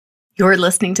You're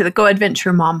listening to the Go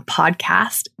Adventure Mom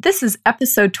podcast. This is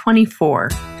episode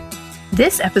 24.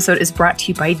 This episode is brought to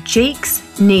you by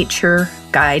Jake's Nature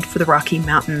Guide for the Rocky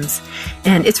Mountains,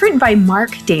 and it's written by Mark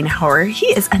Danehauer. He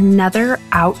is another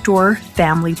outdoor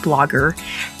family blogger.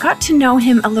 Got to know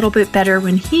him a little bit better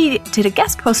when he did a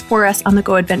guest post for us on the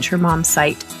Go Adventure Mom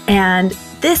site, and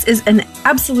this is an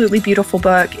absolutely beautiful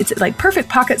book. It's like perfect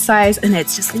pocket size, and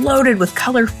it's just loaded with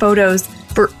color photos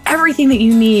for everything that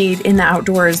you need in the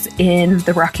outdoors in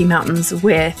the Rocky Mountains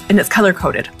and it's color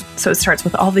coded. So it starts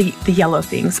with all the yellow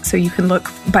things. So you can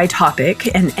look by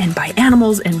topic and by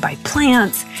animals and by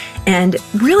plants, and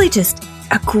really just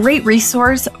a great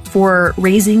resource for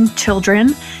raising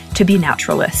children to be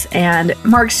naturalists. And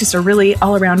Mark's just a really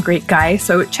all-around great guy.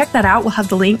 So check that out. We'll have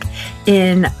the link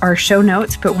in our show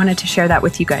notes, but wanted to share that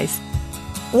with you guys.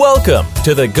 Welcome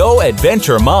to the Go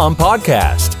Adventure Mom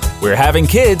podcast, where having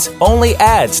kids only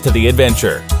adds to the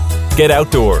adventure. Get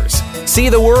outdoors, see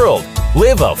the world,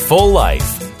 live a full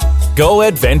life. Go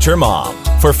Adventure Mom,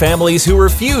 for families who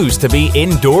refuse to be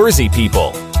indoorsy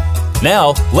people.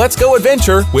 Now, let's go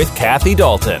adventure with Kathy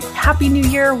Dalton. Happy New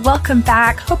Year. Welcome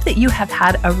back. Hope that you have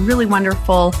had a really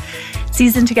wonderful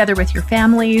season together with your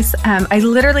families. I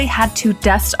literally had to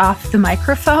dust off the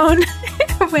microphone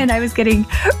when I was getting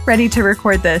ready to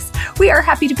record this. We are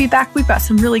happy to be back. We've got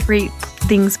some really great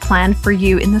things planned for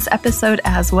you in this episode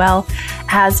as well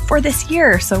as for this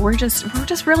year. So we're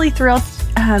just really thrilled,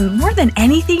 more than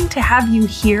anything, to have you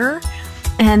here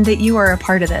and that you are a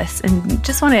part of this. And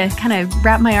just want to kind of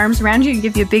wrap my arms around you and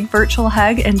give you a big virtual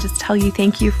hug and just tell you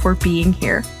thank you for being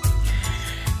here.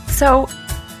 So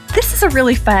this is a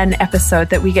really fun episode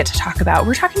that we get to talk about.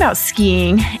 We're talking about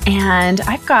skiing, and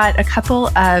I've got a couple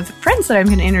of friends that I'm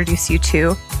going to introduce you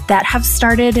to that have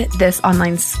started this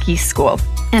online ski school.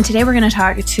 And today we're going to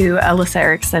talk to Alyssa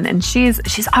Erickson, and she's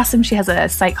awesome. She has a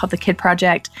site called The Kid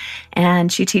Project,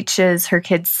 and she teaches her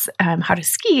kids how to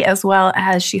ski, as well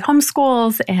as she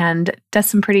homeschools and does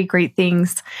some pretty great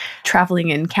things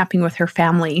traveling and camping with her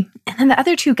family. And then the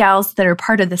other two gals that are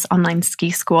part of this online ski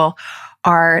school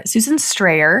are Susan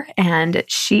Strayer, and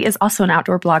she is also an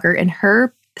outdoor blogger, and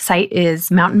her site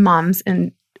is Mountain Mom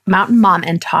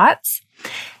and Tots.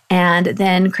 And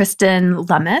then Kristen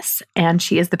Lummis, and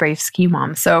she is the Brave Ski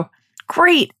Mom. So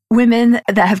great women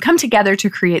that have come together to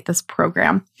create this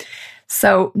program.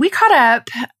 So we caught up,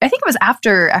 I think it was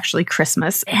after actually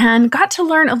Christmas, and got to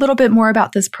learn a little bit more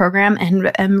about this program, and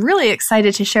I'm really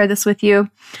excited to share this with you.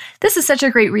 This is such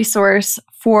a great resource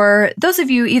for those of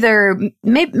you either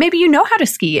maybe you know how to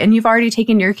ski and you've already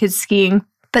taken your kids skiing,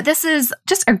 but this is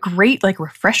just a great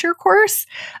refresher course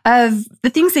of the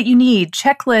things that you need,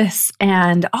 checklists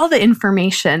and all the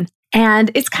information. And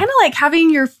it's kind of like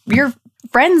having your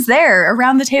friends there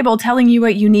around the table telling you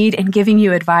what you need and giving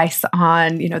you advice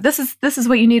on, this is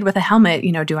what you need with a helmet.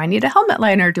 Do I need a helmet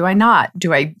liner? Do I not?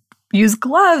 Do I use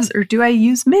gloves or do I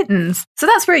use mittens? So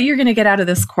that's what you're going to get out of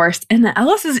this course. And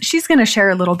she's going to share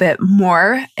a little bit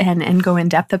more and go in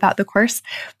depth about the course,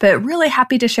 but really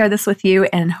happy to share this with you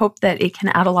and hope that it can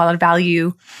add a lot of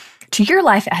value to your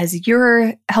life as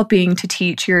you're helping to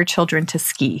teach your children to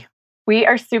ski. We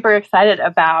are super excited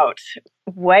about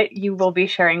what you will be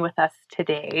sharing with us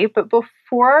today. But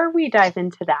before we dive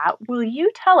into that, will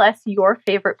you tell us your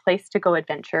favorite place to go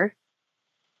adventure?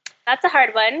 That's a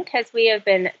hard one because we have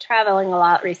been traveling a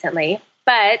lot recently.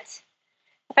 But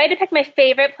if I had to pick my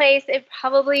favorite place, it'd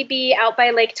probably be out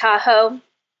by Lake Tahoe,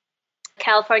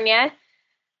 California.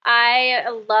 I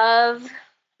love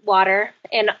water,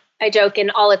 and I joke, in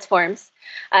all its forms,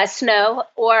 snow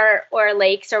or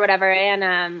lakes or whatever.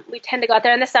 And we tend to go out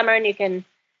there in the summer, and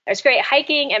there's great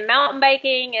hiking and mountain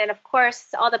biking, and of course,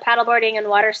 all the paddleboarding and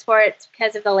water sports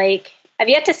because of the lake. I've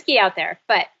yet to ski out there,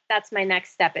 but that's my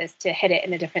next step, is to hit it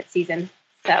in a different season.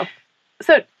 So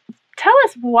tell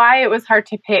us why it was hard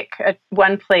to pick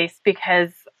one place,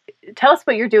 because tell us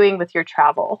what you're doing with your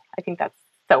travel. I think that's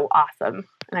so awesome,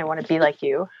 and I want to be like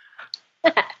you.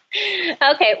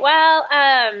 Okay, well,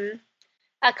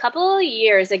 a couple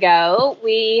years ago,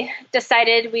 we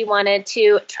decided we wanted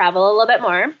to travel a little bit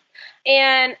more.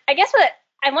 And I guess what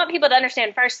I want people to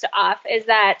understand first off is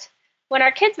that when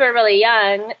our kids were really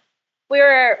young,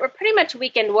 we're pretty much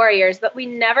weekend warriors, but we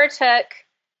never took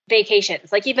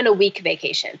vacations, like even a week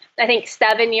vacation. I think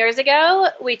 7 years ago,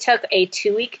 we took a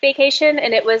 2-week vacation,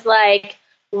 and it was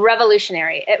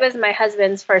revolutionary. It was my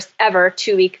husband's first ever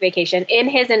 2-week vacation in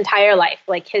his entire life.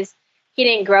 He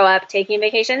didn't grow up taking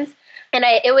vacations. And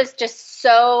it was just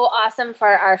so awesome for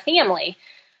our family.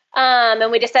 And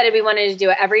we decided we wanted to do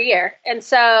it every year. And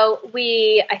so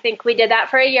I think we did that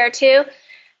for a year or two.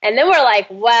 And then we're like,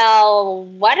 well,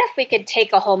 what if we could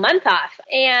take a whole month off?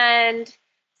 And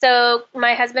So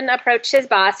my husband approached his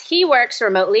boss. He works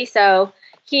remotely, so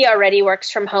he already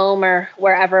works from home or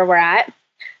wherever we're at,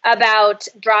 about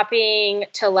dropping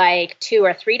to like 2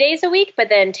 or 3 days a week, but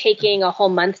then taking a whole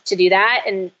month to do that.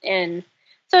 And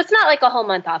so it's not like a whole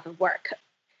month off of work,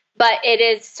 but it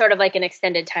is sort of like an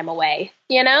extended time away,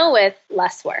 with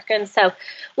less work. And so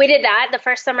we did that. The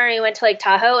first summer we went to Lake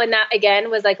Tahoe, and that again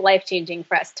was like life-changing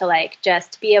for us to like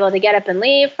just be able to get up and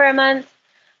leave for a month.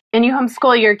 And you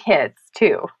homeschool your kids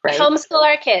too, right? Homeschool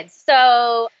our kids.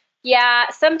 So yeah,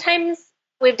 sometimes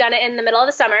we've done it in the middle of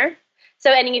the summer.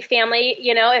 So any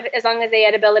family, as long as they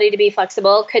had ability to be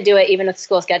flexible, could do it even with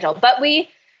school schedule. But we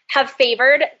have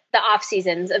favored the off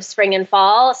seasons of spring and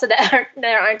fall so that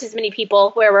there aren't as many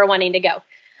people where we're wanting to go.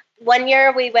 One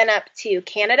year we went up to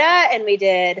Canada and we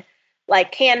did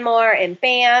like Canmore and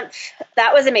Banff.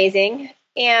 That was amazing.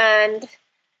 And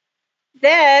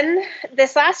then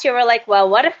this last year we're like, well,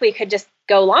 what if we could just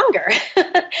go longer?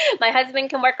 My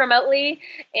husband can work remotely,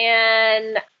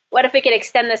 and what if we could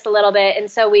extend this a little bit?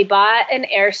 And so we bought an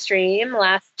Airstream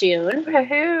last June.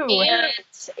 Woohoo.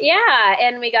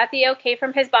 And we got the okay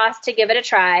from his boss to give it a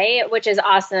try, which is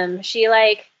awesome. She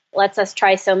lets us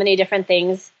try so many different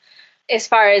things as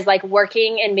far as like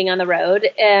working and being on the road.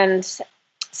 And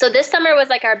so this summer was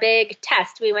like our big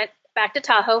test. We went back to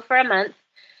Tahoe for a month,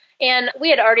 and we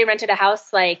had already rented a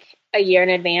house like a year in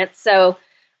advance. So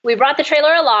we brought the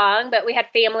trailer along, but we had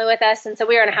family with us, and so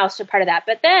we were in a house for part of that.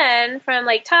 But then from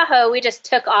Lake Tahoe, we just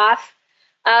took off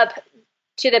up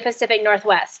to the Pacific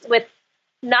Northwest with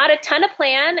not a ton of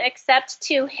plan except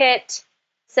to hit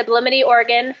Sublimity,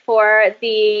 Oregon for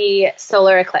the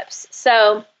solar eclipse.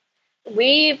 So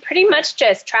we pretty much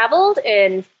just traveled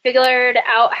and figured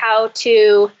out how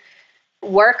to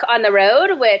work on the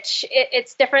road, which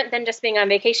it's different than just being on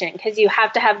vacation because you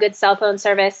have to have good cell phone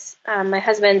service. My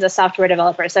husband's a software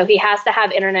developer, so he has to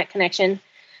have internet connection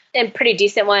and pretty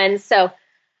decent ones. So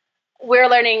we're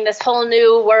learning this whole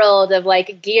new world of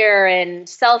like gear and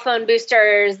cell phone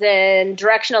boosters and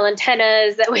directional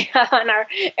antennas that we have on our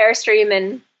Airstream.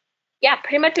 And yeah,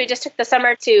 pretty much we just took the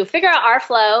summer to figure out our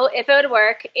flow, if it would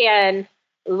work, and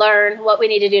learn what we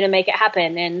need to do to make it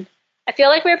happen. And I feel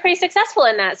like we were pretty successful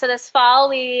in that. So this fall,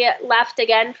 we left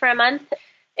again for a month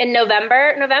in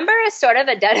November. November is sort of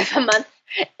a dead of a month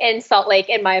in Salt Lake,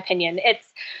 in my opinion. It's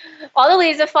all the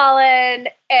leaves have fallen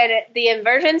and the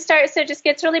inversion starts, so it just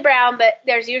gets really brown, but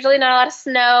there's usually not a lot of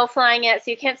snow flying yet,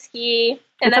 so you can't ski.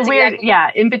 And it's a weird,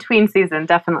 in between season,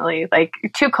 definitely. Like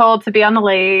too cold to be on the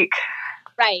lake.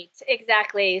 Right,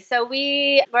 exactly. So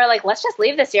we were like, let's just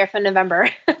leave this year for November.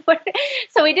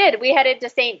 So we did. We headed to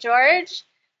St. George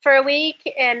for a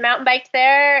week and mountain biked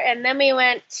there. And then we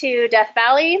went to Death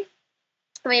Valley.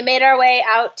 We made our way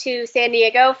out to San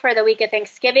Diego for the week of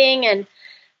Thanksgiving. And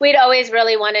we'd always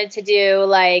really wanted to do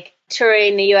like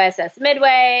touring the USS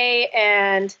Midway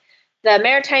and the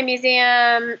Maritime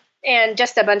Museum and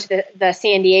just a bunch of the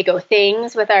San Diego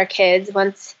things with our kids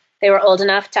once they were old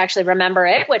enough to actually remember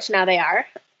it, which now they are.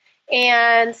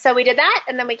 And so we did that.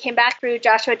 And then we came back through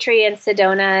Joshua Tree and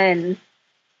Sedona. And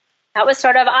that was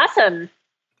sort of awesome.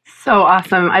 So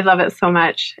awesome. I love it so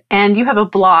much. And you have a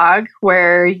blog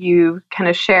where you kind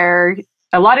of share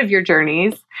a lot of your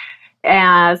journeys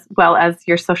as well as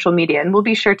your social media. And we'll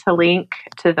be sure to link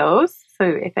to those. So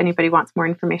if anybody wants more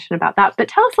information about that. But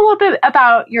tell us a little bit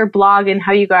about your blog and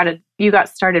how you got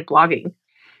started blogging.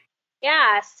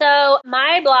 Yeah. So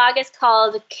my blog is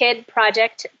called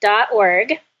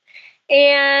kidproject.org.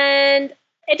 And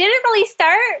it didn't really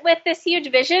start with this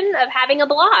huge vision of having a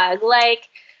blog. Like,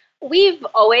 we've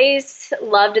always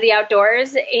loved the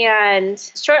outdoors, and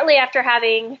shortly after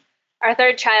having our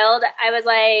third child, I was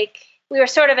like, we were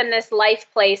sort of in this life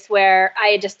place where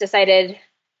I just decided,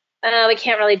 we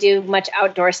can't really do much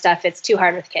outdoor stuff. It's too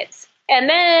hard with kids. And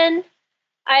then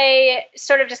I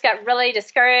sort of just got really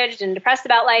discouraged and depressed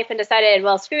about life and decided,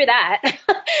 well, screw that.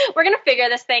 We're going to figure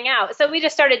this thing out. So we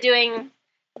just started doing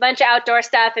a bunch of outdoor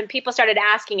stuff, and people started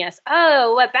asking us,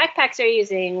 oh, what backpacks are you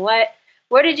using?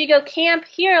 Where did you go camp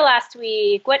here last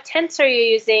week? What tents are you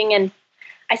using? And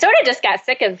I sort of just got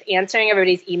sick of answering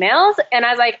everybody's emails. And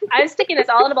I was like, I'm sticking this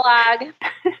all in a blog,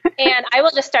 and I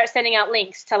will just start sending out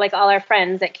links to like all our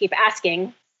friends that keep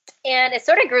asking. And it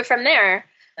sort of grew from there.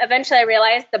 Eventually I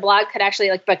realized the blog could actually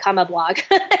like become a blog,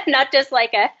 not just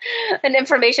like an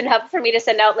information hub for me to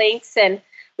send out links. And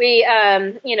we,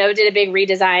 did a big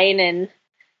redesign, and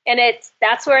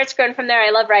that's where it's grown from there.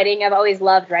 I love writing. I've always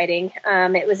loved writing.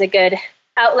 It was a good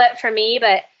outlet for me,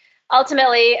 but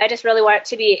ultimately I just really want it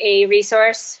to be a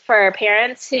resource for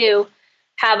parents who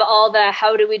have all the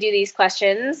how do we do these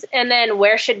questions, and then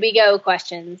where should we go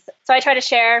questions. So I try to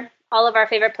share all of our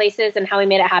favorite places and how we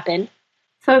made it happen.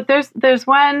 So there's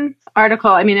one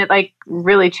article, I mean, it like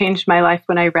really changed my life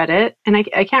when I read it. And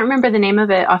I can't remember the name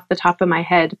of it off the top of my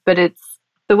head, but it's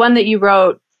the one that you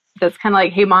wrote that's kind of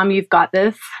like, hey, mom, you've got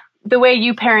this. The way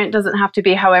you parent doesn't have to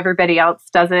be how everybody else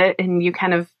does it. And you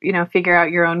kind of, figure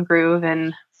out your own groove.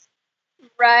 And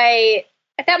right.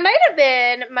 That might have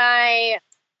been I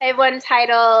have one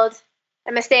titled,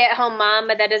 I'm a stay-at-home mom,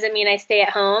 but that doesn't mean I stay at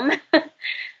home.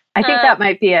 I think that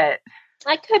might be it.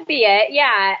 That could be it.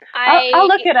 Yeah. I'll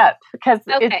look it up because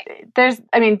okay. there's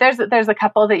a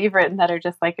couple that you've written that are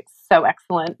just like so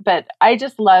excellent, but I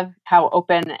just love how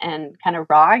open and kind of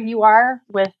raw you are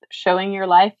with showing your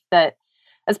life, that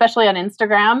especially on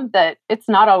Instagram, that it's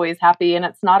not always happy and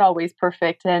it's not always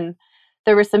perfect. And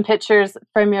there were some pictures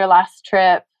from your last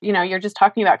trip, you're just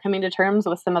talking about coming to terms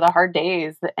with some of the hard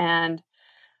days and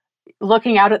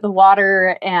looking out at the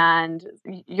water and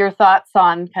your thoughts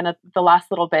on kind of the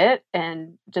last little bit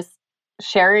and just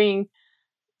sharing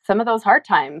some of those hard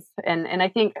times. And I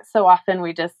think so often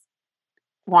we just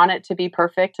want it to be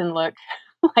perfect and look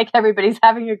like everybody's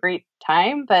having a great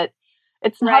time, but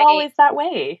it's not always that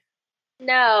way.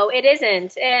 No, it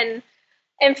isn't. And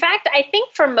in fact, I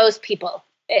think for most people,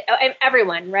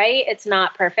 everyone, right? It's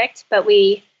not perfect, but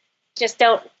we just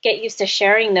don't get used to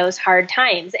sharing those hard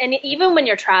times. And even when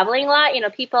you're traveling a lot,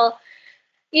 people,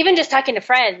 even just talking to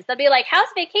friends, they'll be like, how's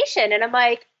vacation? And I'm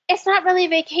like, it's not really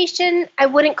vacation. I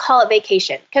wouldn't call it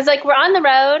vacation because like we're on the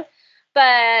road,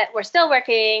 but we're still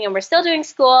working and we're still doing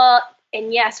school.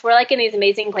 And yes, we're like in these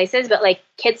amazing places, but like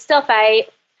kids still fight.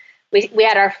 We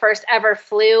had our first ever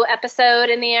flu episode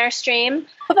in the Airstream.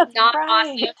 Oh, that's not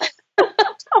right.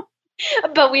 Awesome.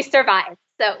 But we survived.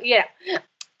 So,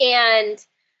 and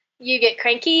you get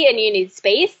cranky and you need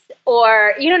space,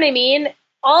 or you know what I mean?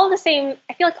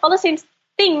 I feel like all the same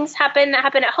things happen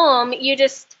at home. You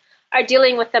just are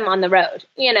dealing with them on the road,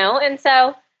 And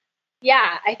so,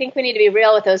 yeah, I think we need to be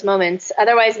real with those moments.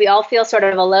 Otherwise, we all feel sort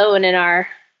of alone in our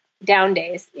down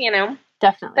days,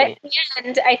 Definitely. But in the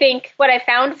end, I think what I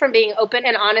found from being open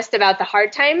and honest about the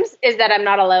hard times is that I'm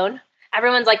not alone.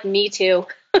 Everyone's like, me too,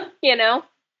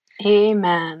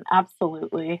 Amen.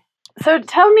 Absolutely. So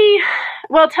tell me,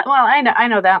 I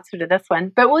know the answer to this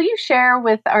one, but will you share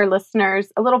with our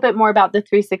listeners a little bit more about the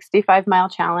 365 Mile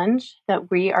Challenge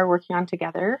that we are working on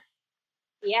together?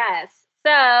 Yes.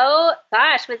 So,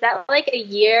 gosh, was that like a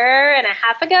year and a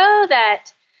half ago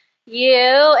that you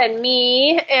and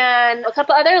me and a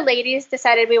couple other ladies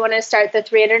decided we wanted to start the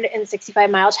 365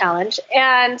 Mile Challenge?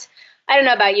 And I don't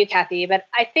know about you, Kathy, but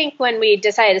I think when we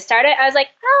decided to start it, I was like,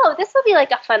 oh, this will be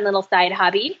like a fun little side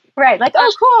hobby. Right. Like,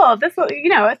 oh, cool. This will,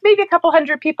 maybe a couple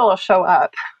hundred people will show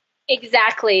up.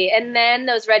 Exactly. And then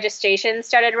those registrations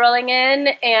started rolling in,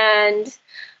 and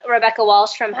Rebecca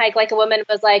Walsh from Hike Like a Woman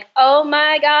was like, oh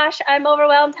my gosh, I'm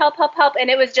overwhelmed. Help, help, help. And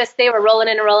it was just, they were rolling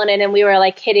in and rolling in, and we were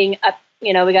like hitting up,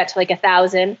 we got to like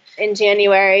 1,000 in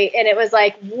January, and it was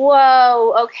like,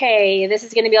 whoa, okay, this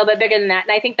is going to be a little bit bigger than that.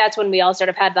 And I think that's when we all sort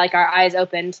of had like our eyes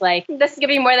opened, like this is going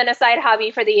to be more than a side hobby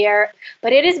for the year.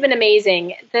 But it has been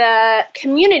amazing. The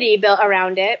community built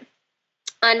around it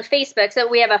on Facebook. So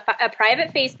we have a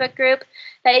private Facebook group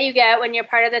that you get when you're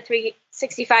part of the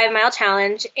 365 Mile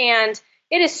Challenge, and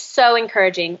it is so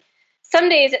encouraging. Some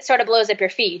days it sort of blows up your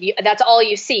feed. That's all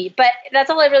you see. But that's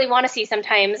all I really want to see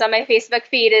sometimes on my Facebook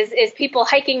feed is people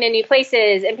hiking to new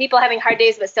places and people having hard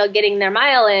days but still getting their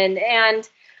mile in. And,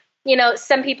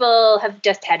 some people have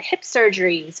just had hip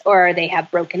surgeries, or they have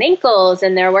broken ankles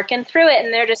and they're working through it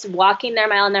and they're just walking their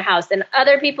mile in their house. And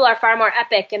other people are far more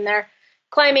epic, and they're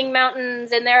climbing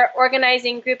mountains and they're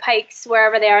organizing group hikes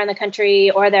wherever they are in the country,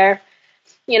 or they're,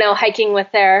 hiking with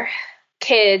their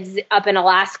kids up in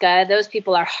Alaska. Those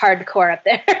people are hardcore up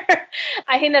there.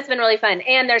 I think that's been really fun.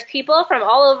 And there's people from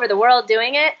all over the world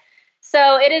doing it.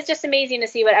 So it is just amazing to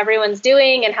see what everyone's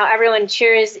doing and how everyone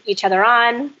cheers each other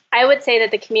on. I would say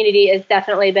that the community has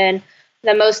definitely been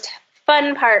the most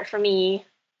fun part for me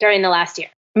during the last year.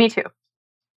 Me too.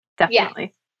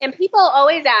 Definitely. Yeah. And people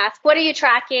always ask, what are you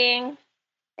tracking?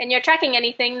 And you're tracking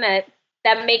anything that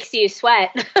makes you sweat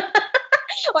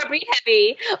or breathe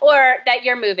heavy, or that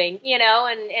you're moving,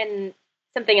 and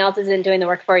something else isn't doing the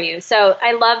work for you. So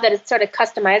I love that it's sort of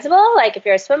customizable. Like if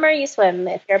you're a swimmer, you swim.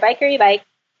 If you're a biker, you bike.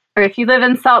 Or if you live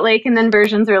in Salt Lake and then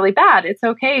version's really bad, it's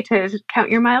okay to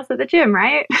count your miles at the gym,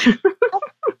 right?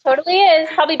 Totally is.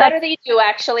 Probably better than you do,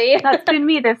 actually. That's been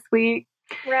me this week.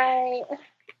 Right.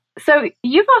 So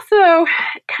you've also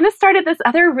kind of started this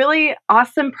other really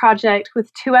awesome project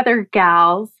with two other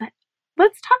gals.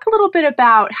 Let's talk a little bit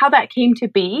about how that came to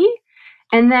be,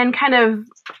 and then kind of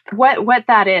what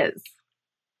that is.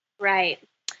 Right.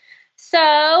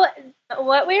 So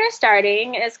what we are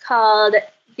starting is called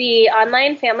the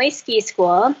online family ski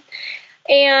school.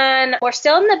 And we're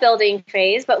still in the building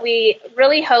phase, but we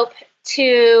really hope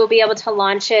to be able to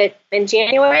launch it in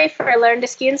January for Learn to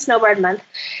Ski and Snowboard Month.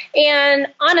 And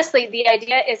honestly, the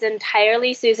idea is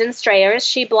entirely Susan Strayer's.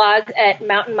 She blogs at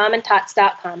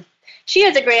mountainmomandtots.com. She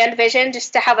has a grand vision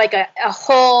just to have like a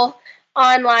whole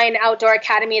online outdoor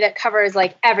academy that covers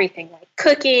like everything, like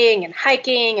cooking and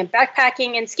hiking and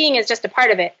backpacking, and skiing is just a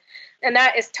part of it. And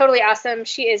that is totally awesome.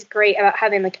 She is great about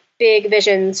having like big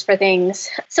visions for things.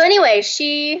 So anyway,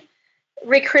 she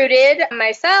recruited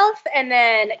myself and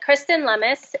then Kristen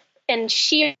Lemus, and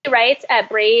she writes at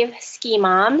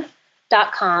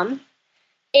braveskimom.com.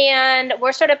 And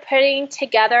we're sort of putting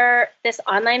together this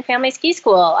online family ski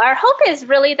school. Our hope is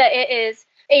really that it is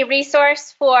a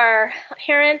resource for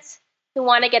parents who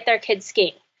want to get their kids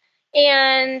skiing.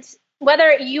 And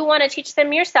whether you want to teach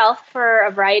them yourself for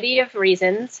a variety of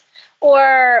reasons,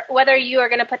 or whether you are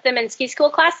going to put them in ski school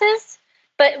classes,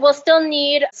 but we'll still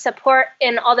need support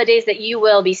in all the days that you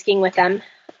will be skiing with them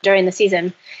during the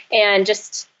season. And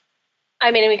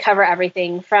we cover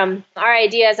everything from our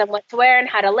ideas on what to wear and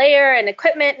how to layer and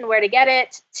equipment and where to get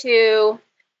it to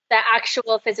the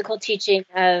actual physical teaching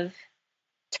of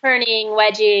turning,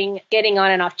 wedging, getting on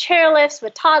and off chairlifts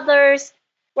with toddlers.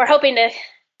 We're hoping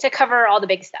to cover all the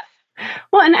big stuff.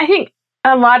 Well, and I think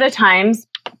a lot of times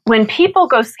when people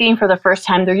go skiing for the first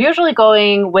time, they're usually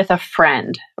going with a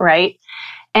friend, right?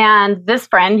 And this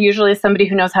friend usually is somebody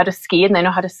who knows how to ski and they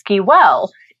know how to ski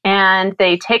well. And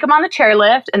they take them on the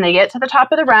chairlift and they get to the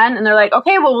top of the run and they're like,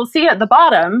 okay, well, we'll see you at the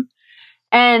bottom.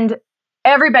 And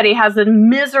everybody has a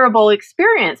miserable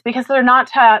experience because they're not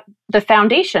taught the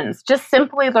foundations, just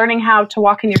simply learning how to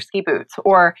walk in your ski boots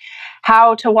or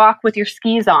how to walk with your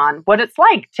skis on, what it's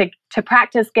like to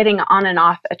practice getting on and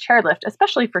off a chairlift,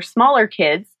 especially for smaller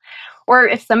kids. Or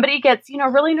if somebody gets,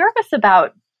 really nervous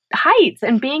about heights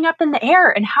and being up in the air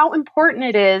and how important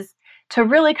it is to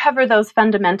really cover those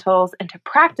fundamentals and to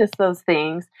practice those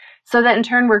things so that in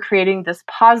turn we're creating this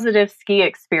positive ski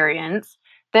experience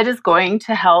that is going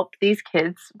to help these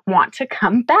kids want to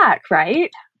come back,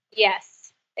 right?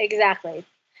 Yes, exactly.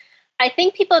 I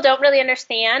think people don't really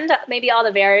understand maybe all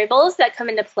the variables that come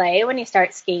into play when you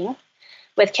start skiing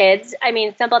with kids. I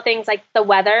mean, simple things like the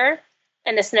weather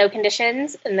and the snow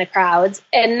conditions and the crowds.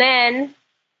 And then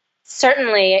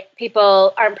certainly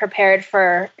people aren't prepared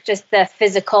for just the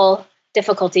physical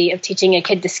difficulty of teaching a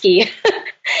kid to ski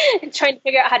and trying to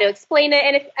figure out how to explain it.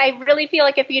 And I really feel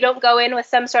like if you don't go in with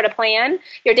some sort of plan,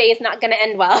 your day is not going to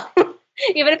end well,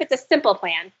 even if it's a simple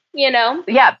plan,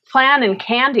 Yeah, plan and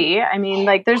candy. I mean,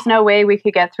 there's no way we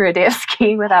could get through a day of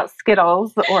skiing without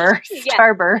Skittles or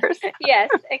Starburst. Yes,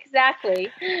 exactly.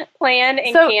 Plan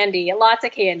and candy, lots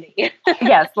of candy.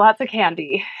 Yes, lots of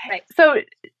candy. Right. So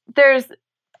there's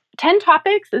 10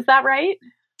 topics, is that right?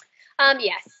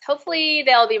 Yes. Hopefully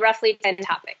there'll be roughly 10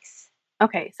 topics.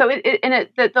 Okay. So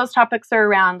those topics are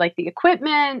around the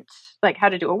equipment, how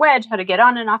to do a wedge, how to get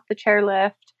on and off the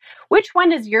chairlift. Which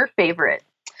one is your favorite?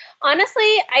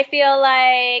 Honestly, I feel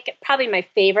like probably my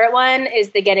favorite one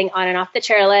is the getting on and off the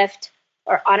chairlift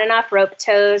or on and off rope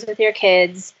toes with your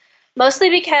kids, mostly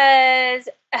because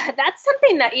that's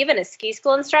something that even a ski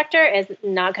school instructor is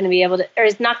not going to be able to, or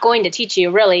is not going to teach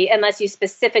you really, unless you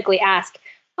specifically ask,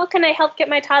 how can I help get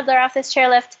my toddler off this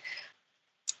chairlift?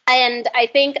 And I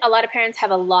think a lot of parents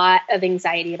have a lot of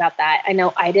anxiety about that. I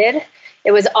know I did.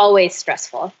 It was always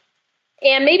stressful.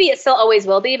 And maybe it still always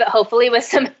will be, but hopefully with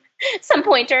some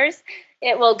pointers,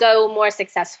 it will go more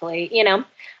successfully, And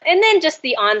then just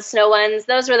the on snow ones,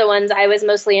 those were the ones I was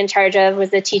mostly in charge of, was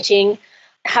the teaching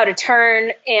how to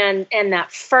turn and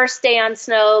that first day on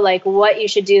snow, what you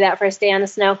should do that first day on the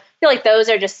snow. I feel like those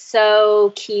are just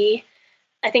so key.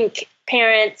 I think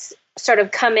parents sort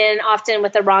of come in often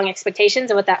with the wrong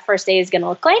expectations of what that first day is going to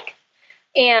look like.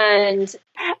 And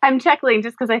I'm chuckling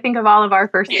just because I think of all of our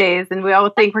first days and we all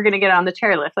think we're going to get on the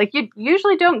chairlift. You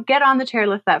usually don't get on the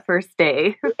chairlift that first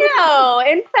day. No.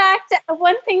 In fact,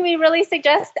 one thing we really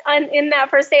suggest in that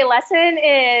first day lesson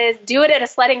is do it at a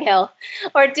sledding hill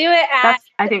or do it at...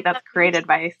 I think that's great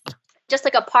advice. Just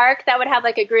a park that would have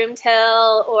a groomed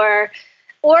hill or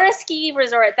a ski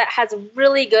resort that has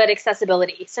really good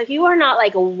accessibility. So if you are not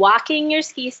walking your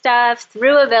ski stuff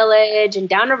through a village and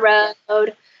down a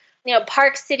road...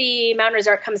 Park City Mountain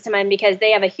Resort comes to mind because they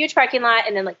have a huge parking lot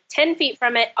and then 10 feet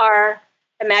from it are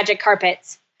the magic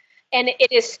carpets. And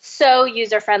it is so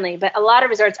user-friendly, but a lot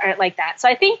of resorts aren't like that. So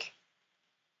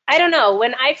I don't know,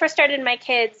 when I first started my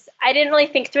kids, I didn't really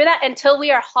think through that until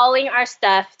we are hauling our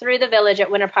stuff through the village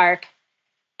at Winter Park.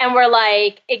 And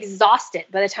we're exhausted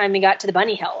by the time we got to the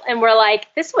bunny hill. And we're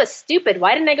this was stupid.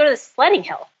 Why didn't I go to the sledding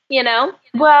hill? you know?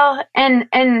 Well,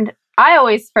 and I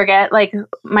always forget, like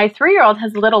my 3-year-old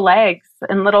has little legs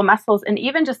and little muscles, and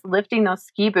even just lifting those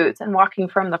ski boots and walking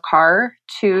from the car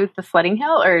to the sledding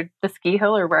hill or the ski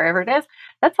hill or wherever it is,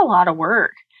 that's a lot of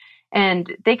work.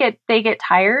 And they get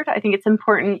tired. I think it's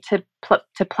important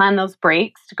to plan those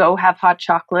breaks, to go have hot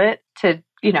chocolate, to,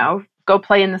 go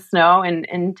play in the snow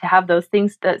and to have those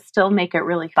things that still make it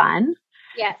really fun.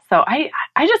 Yes. So I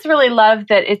just really love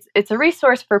that it's a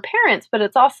resource for parents, but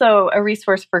it's also a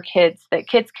resource for kids that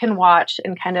kids can watch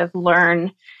and kind of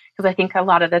learn, because I think a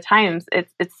lot of the times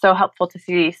it's so helpful to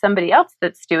see somebody else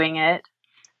that's doing it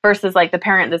versus like the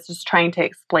parent that's just trying to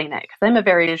explain it, because I'm a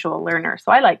very visual learner.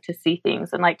 So I like to see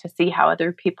things and like to see how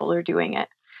other people are doing it.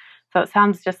 So it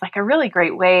sounds just like a really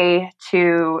great way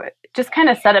to just kind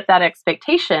of set up that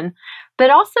expectation, but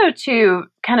also to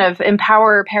kind of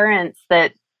empower parents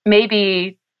that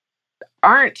maybe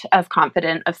aren't as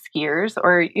confident of skiers,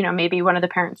 or, maybe one of the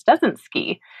parents doesn't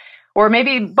ski, or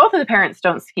maybe both of the parents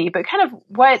don't ski, but kind of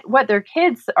what their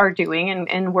kids are doing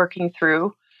and working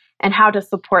through and how to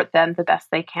support them the best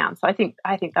they can. So I think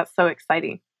that's so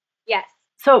exciting. Yes.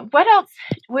 So what else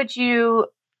would you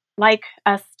like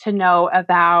us to know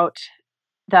about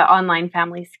the online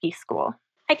family ski school?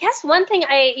 I guess one thing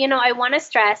I want to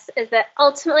stress is that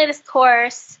ultimately this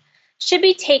course should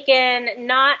be taken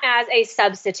not as a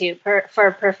substitute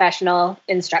for professional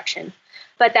instruction,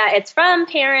 but that it's from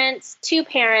parents to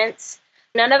parents.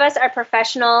 None of us are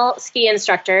professional ski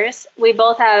instructors. We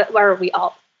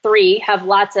all three have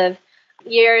lots of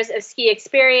years of ski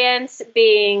experience,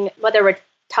 whether we're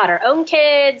taught our own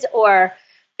kids or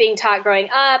being taught growing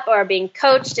up or being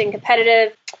coached in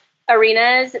competitive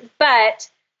arenas. But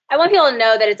I want people to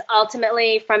know that it's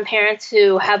ultimately from parents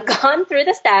who have gone through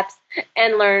the steps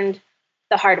and learned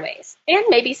the hard ways, and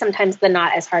maybe sometimes the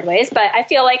not as hard ways, but I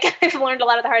feel like I've learned a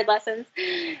lot of the hard lessons.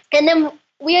 And then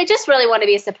we just really want to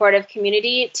be a supportive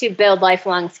community to build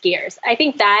lifelong skiers. I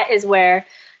think that is where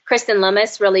Kristen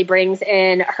Lummis really brings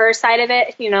in her side of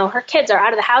it. Her kids are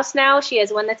out of the house now. She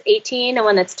has one that's 18 and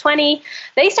one that's 20.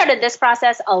 They started this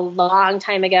process a long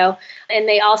time ago, and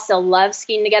they all still love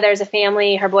skiing together as a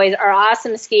family. Her boys are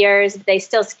awesome skiers. They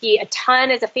still ski a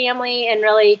ton as a family, and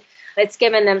really it's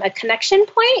given them a connection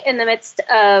point in the midst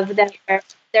of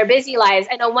their busy lives.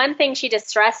 I know one thing she just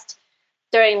stressed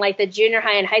during like the junior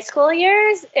high and high school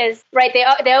years is, right,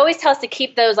 they always tell us to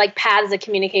keep those like paths of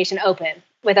communication open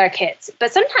with our kids.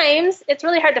 But sometimes it's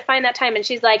really hard to find that time. And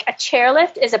she's like, a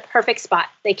chairlift is a perfect spot.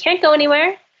 They can't go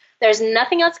anywhere. There's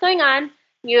nothing else going on.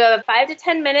 You have 5 to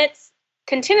 10 minutes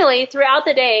continually throughout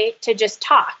the day to just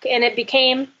talk. And it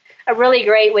became a really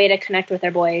great way to connect with their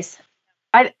boys.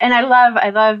 I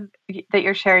love that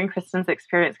you're sharing Kristen's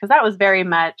experience, because that was very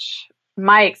much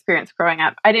my experience growing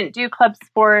up. I didn't do club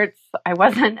sports. I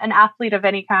wasn't an athlete of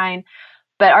any kind.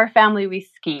 But our family, we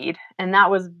skied, and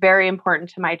that was very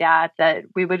important to my dad, that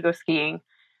we would go skiing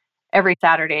every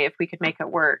Saturday if we could make it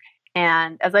work.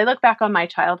 And as I look back on my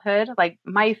childhood, like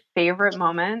my favorite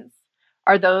moments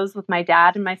are those with my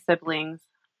dad and my siblings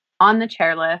on the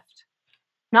chairlift,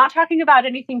 not talking about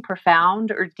anything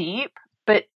profound or deep,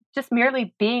 but just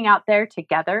merely being out there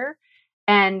together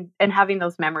and having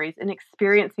those memories and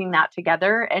experiencing that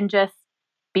together and just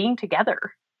being together.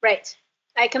 Right.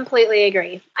 I completely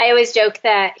agree. I always joke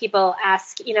that people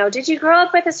ask, did you grow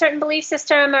up with a certain belief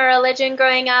system or religion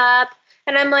growing up?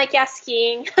 And I'm like, yeah,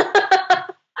 skiing.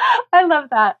 I love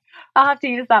that. I'll have to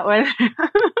use that one.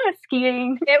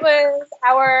 Skiing. It was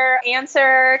our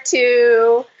answer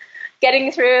to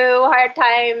getting through hard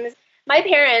times. My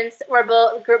parents were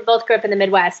both grew up in the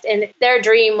Midwest, and their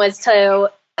dream was to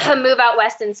move out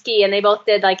west and ski. And they both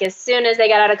did, like, as soon as they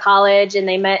got out of college, and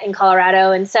they met in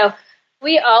Colorado. And so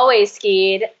we always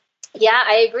skied. Yeah,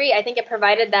 I agree. I think it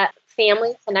provided that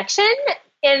family connection.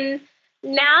 And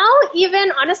now,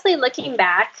 even honestly, looking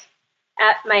back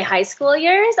at my high school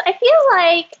years, I feel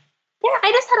like,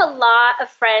 I just had a lot of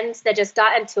friends that just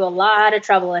got into a lot of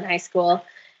trouble in high school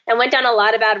and went down a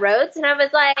lot of bad roads. And I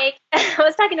was like, I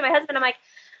was talking to my husband, I'm like,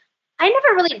 I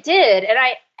never really did. And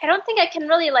I don't think I can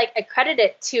really accredit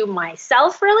it to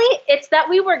myself, really. It's that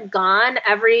we were gone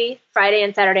every Friday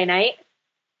and Saturday night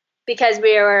because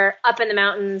we were up in the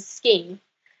mountains skiing.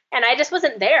 And I just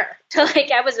wasn't there.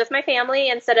 I was with my family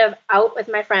instead of out with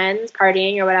my friends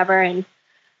partying or whatever. And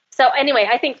so anyway,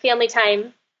 I think family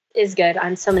time is good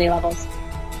on so many levels.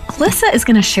 Alyssa is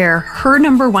going to share her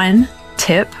number one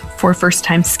tip for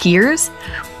first-time skiers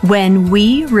when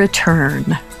we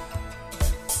return.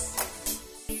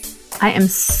 I am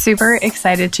super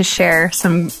excited to share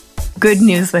some good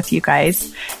news with you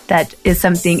guys. That is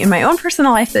something in my own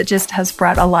personal life that just has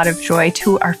brought a lot of joy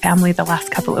to our family the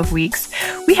last couple of weeks.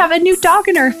 We have a new dog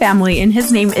in our family, and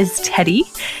his name is Teddy.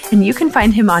 And you can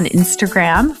find him on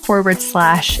Instagram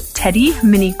 /Teddy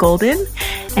Mini Golden.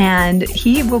 And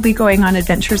he will be going on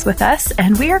adventures with us.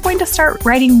 And we are going to start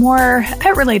writing more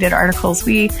pet-related articles.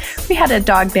 We had a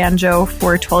dog, Banjo,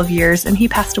 for 12 years, and he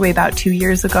passed away about 2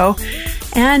 years ago.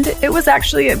 And it was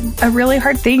actually a really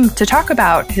hard thing to talk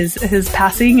about, his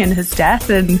passing and his death,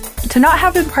 and to not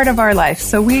have been part of our life.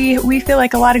 So we feel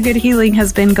like a lot of good healing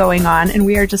has been going on, and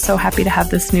we are just so happy to have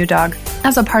this new dog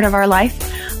as a part of our life.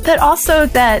 But also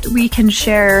that we can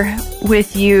share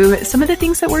with you some of the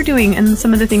things that we're doing and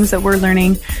some of the things that we're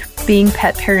learning being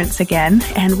pet parents again.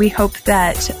 And we hope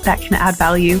that that can add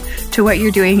value to what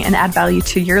you're doing and add value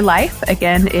to your life.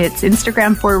 Again, it's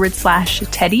Instagram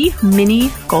 /Teddy Mini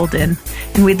Golden.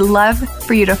 And we'd love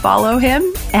for you to follow him,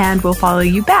 and we'll follow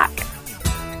you back.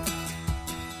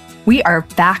 We are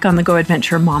back on the Go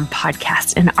Adventure Mom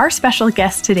podcast, and our special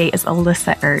guest today is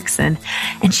Alyssa Erickson,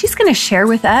 and she's going to share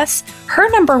with us her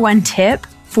number one tip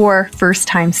for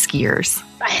first-time skiers.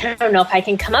 I don't know if I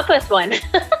can come up with one.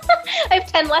 I have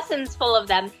 10 lessons full of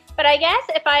them. But I guess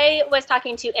if I was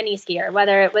talking to any skier,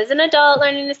 whether it was an adult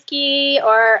learning to ski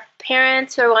or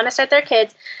parents who want to start their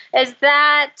kids, is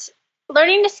that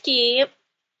learning to ski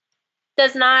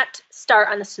does not start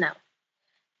on the snow.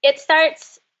 It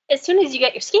starts as soon as you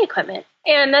get your ski equipment.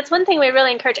 And that's one thing we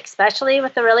really encourage, especially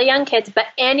with the really young kids, but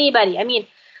anybody. I mean,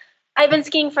 I've been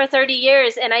skiing for 30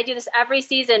 years, and I do this every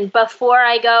season before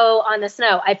I go on the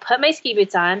snow. I put my ski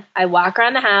boots on, I walk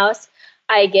around the house,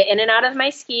 I get in and out of my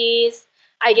skis,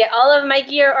 I get all of my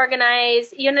gear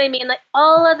organized, you know what I mean? Like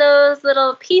all of those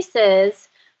little pieces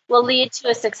will lead to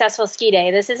a successful ski day.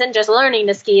 This isn't just learning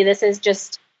to ski, this is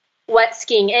just what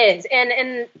skiing is.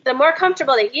 And the more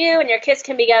comfortable that you and your kids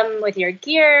can become with your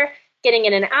gear, getting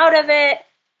in and out of it,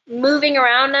 moving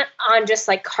around on just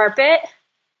like carpet,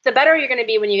 the better you're going to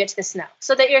be when you get to the snow.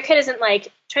 So that your kid isn't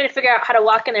like trying to figure out how to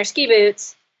walk in their ski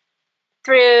boots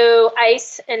through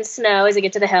ice and snow as they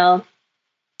get to the hill.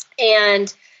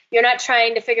 And you're not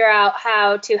trying to figure out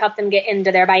how to help them get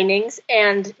into their bindings.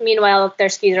 And meanwhile, their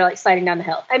skis are like sliding down the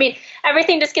hill. I mean,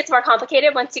 everything just gets more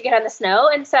complicated once you get on the snow.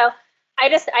 And so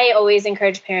I always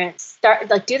encourage parents,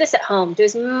 do this at home. Do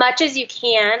as much as you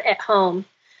can at home.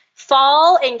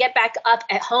 Fall and get back up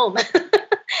at home.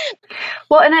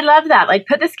 Well, and I love that. Like,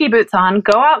 put the ski boots on,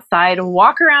 go outside,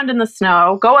 walk around in the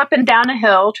snow, go up and down a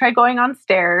hill, try going on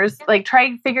stairs, like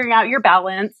try figuring out your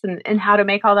balance and how to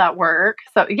make all that work.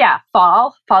 So yeah,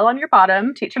 fall on your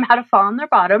bottom, teach them how to fall on their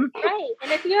bottom. Right.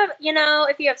 And if you have,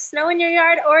 if you have snow in your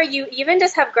yard, or you even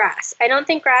just have grass, I don't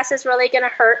think grass is really going to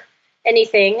hurt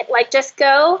anything. Like, just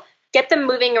go get them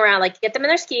moving around, like get them in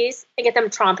their skis and get them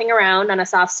tromping around on a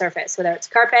soft surface, whether it's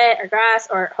carpet or grass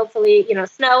or hopefully,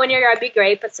 snow in your yard would be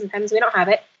great, but sometimes we don't have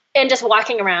it. And just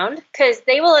walking around, because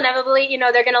they will inevitably,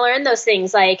 they're going to learn those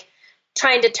things like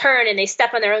trying to turn and they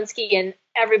step on their own ski and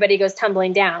everybody goes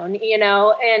tumbling down,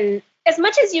 and as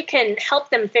much as you can help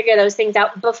them figure those things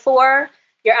out before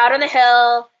you're out on the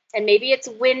hill and maybe it's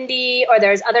windy or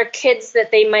there's other kids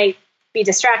that they might be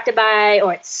distracted by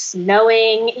or it's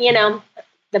snowing,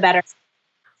 the better.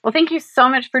 Well, thank you so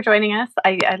much for joining us.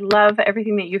 I love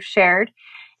everything that you've shared.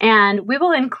 And we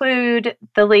will include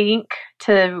the link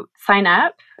to sign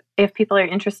up if people are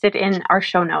interested in our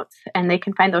show notes. And they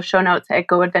can find those show notes at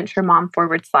GoAdventureMom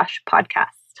 /podcast.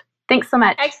 Thanks so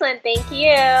much. Excellent. Thank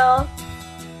you.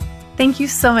 Thank you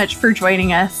so much for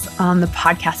joining us on the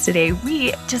podcast today.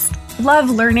 We just love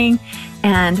learning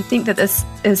and think that this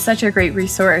is such a great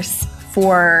resource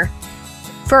for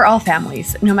all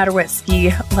families, no matter what ski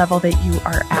level that you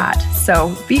are at.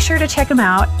 So be sure to check them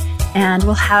out, and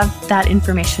we'll have that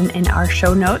information in our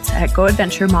show notes at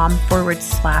GoAdventureMom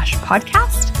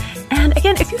 /podcast. And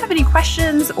again, if you have any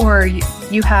questions or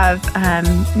you have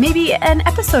maybe an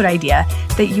episode idea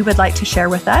that you would like to share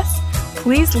with us,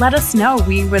 please let us know.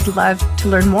 We would love to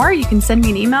learn more. You can send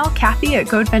me an email,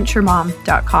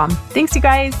 Kathy@GoAdventureMom.com. Thanks, you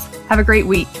guys. Have a great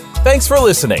week. Thanks for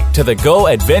listening to the Go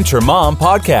Adventure Mom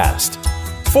podcast.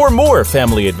 For more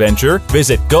family adventure,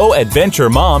 visit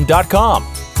GoAdventureMom.com.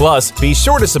 Plus, be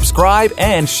sure to subscribe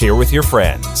and share with your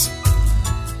friends.